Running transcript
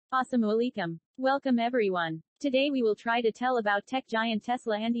Assalamualikum. Welcome everyone. Today we will try to tell about tech giant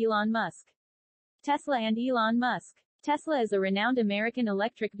Tesla and Elon Musk. Tesla and Elon Musk. Tesla is a renowned American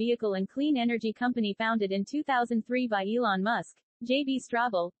electric vehicle and clean energy company founded in 2003 by Elon Musk, J.B.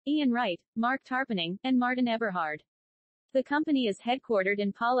 Straubel, Ian Wright, Marc Tarpenning, and Martin Eberhard. The company is headquartered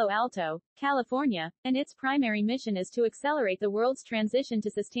in Palo Alto, California, and its primary mission is to accelerate the world's transition to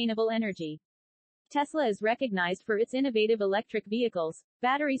sustainable energy. Tesla is recognized for its innovative electric vehicles,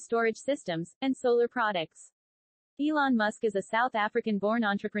 battery storage systems, and solar products. Elon Musk is a South African-born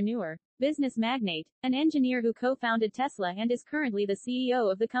entrepreneur, business magnate, and engineer who co-founded Tesla and is currently the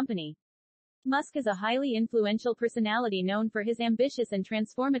CEO of the company. Musk is a highly influential personality known for his ambitious and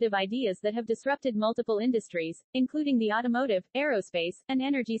transformative ideas that have disrupted multiple industries, including the automotive, aerospace, and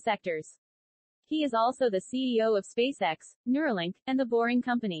energy sectors. He is also the CEO of SpaceX, Neuralink, and The Boring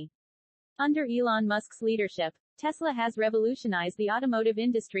Company. Under Elon Musk's leadership, Tesla has revolutionized the automotive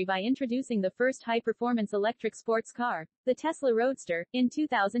industry by introducing the first high-performance electric sports car, the Tesla Roadster, in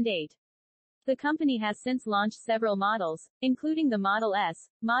 2008. The company has since launched several models, including the Model S,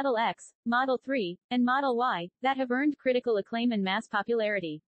 Model X, Model 3, and Model Y, that have earned critical acclaim and mass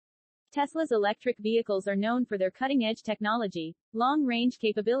popularity. Tesla's electric vehicles are known for their cutting-edge technology, long-range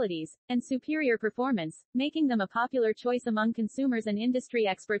capabilities, and superior performance, making them a popular choice among consumers and industry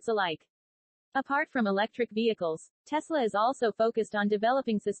experts alike. Apart from electric vehicles, Tesla is also focused on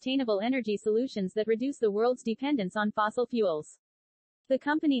developing sustainable energy solutions that reduce the world's dependence on fossil fuels. The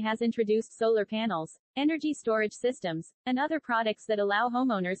company has introduced solar panels, energy storage systems, and other products that allow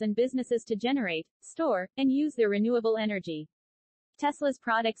homeowners and businesses to generate, store, and use their renewable energy. Tesla's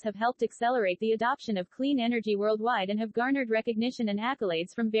products have helped accelerate the adoption of clean energy worldwide and have garnered recognition and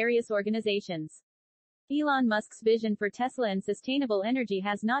accolades from various organizations. Elon Musk's vision for Tesla and sustainable energy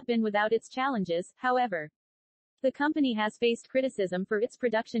has not been without its challenges, however. The company has faced criticism for its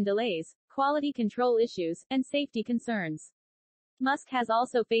production delays, quality control issues, and safety concerns. Musk has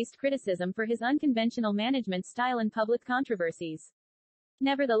also faced criticism for his unconventional management style and public controversies.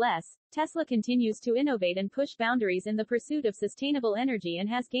 Nevertheless, Tesla continues to innovate and push boundaries in the pursuit of sustainable energy and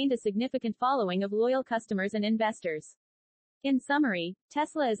has gained a significant following of loyal customers and investors. In summary,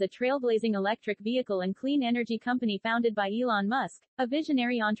 Tesla is a trailblazing electric vehicle and clean energy company founded by Elon Musk, a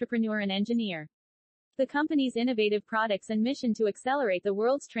visionary entrepreneur and engineer. The company's innovative products and mission to accelerate the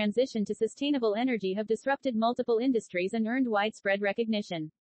world's transition to sustainable energy have disrupted multiple industries and earned widespread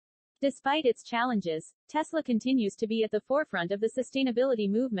recognition. Despite its challenges, Tesla continues to be at the forefront of the sustainability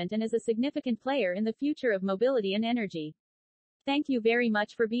movement and is a significant player in the future of mobility and energy. Thank you very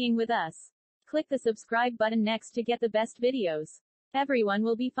much for being with us. Click the subscribe button next to get the best videos. Everyone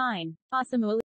will be fine. Assalamualaikum.